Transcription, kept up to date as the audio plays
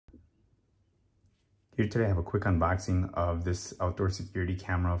Here today I have a quick unboxing of this outdoor security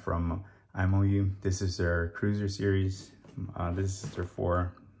camera from Imou. This is their Cruiser series. This is their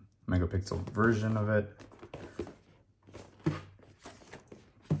 4 megapixel version of it.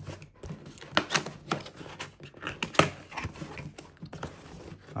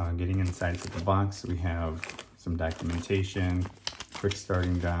 Getting inside of the box, we have some documentation, quick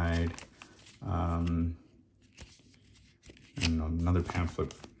starting guide, and another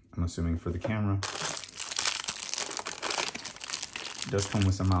pamphlet, I'm assuming for the camera. It does come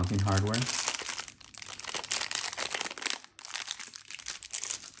with some mounting hardware.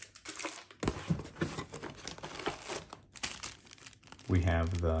 We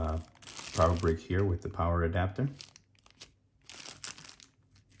have the power brick here with the power adapter.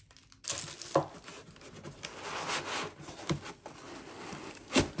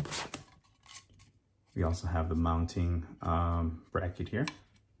 We also have the mounting bracket here.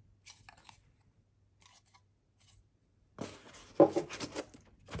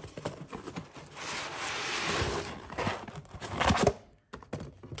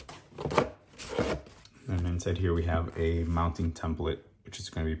 And inside here we have a mounting template, which is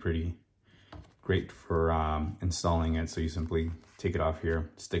going to be pretty great for installing it. So you simply take it off here,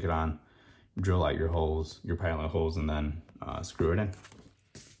 stick it on, drill out your holes, your pilot holes, and then screw it in.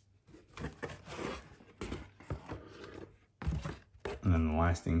 And then the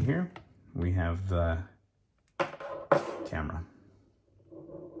last thing here, we have the camera.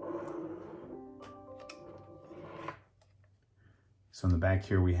 So in the back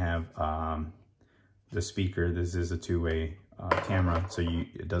here, we have the speaker. This is a two-way camera, so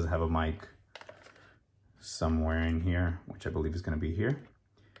it does have a mic somewhere in here, which I believe is going to be here.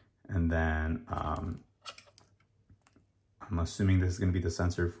 And then I'm assuming this is going to be the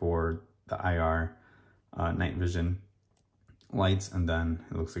sensor for the IR night vision lights, and then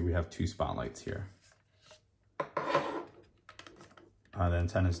it looks like we have 2 spotlights here. The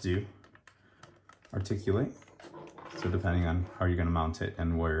antennas do articulate, so depending on how you're going to mount it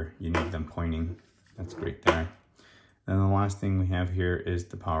and where you need them pointing, that's great there. Then the last thing we have here is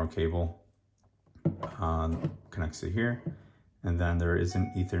the power cable. Connects to here, and then there is an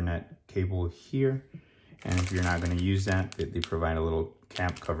Ethernet cable here, and if you're not going to use that, they provide a little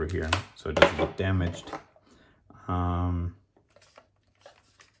cap cover here so it doesn't get damaged.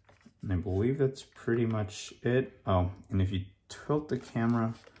 And I believe that's pretty much it. Oh, and if you tilt the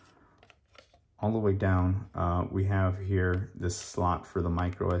camera all the way down, we have here this slot for the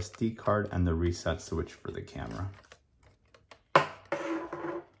micro SD card and the reset switch for the camera.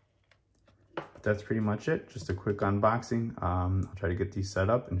 That's pretty much it. Just a quick unboxing. I'll try to get these set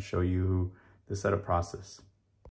up and show you the setup process.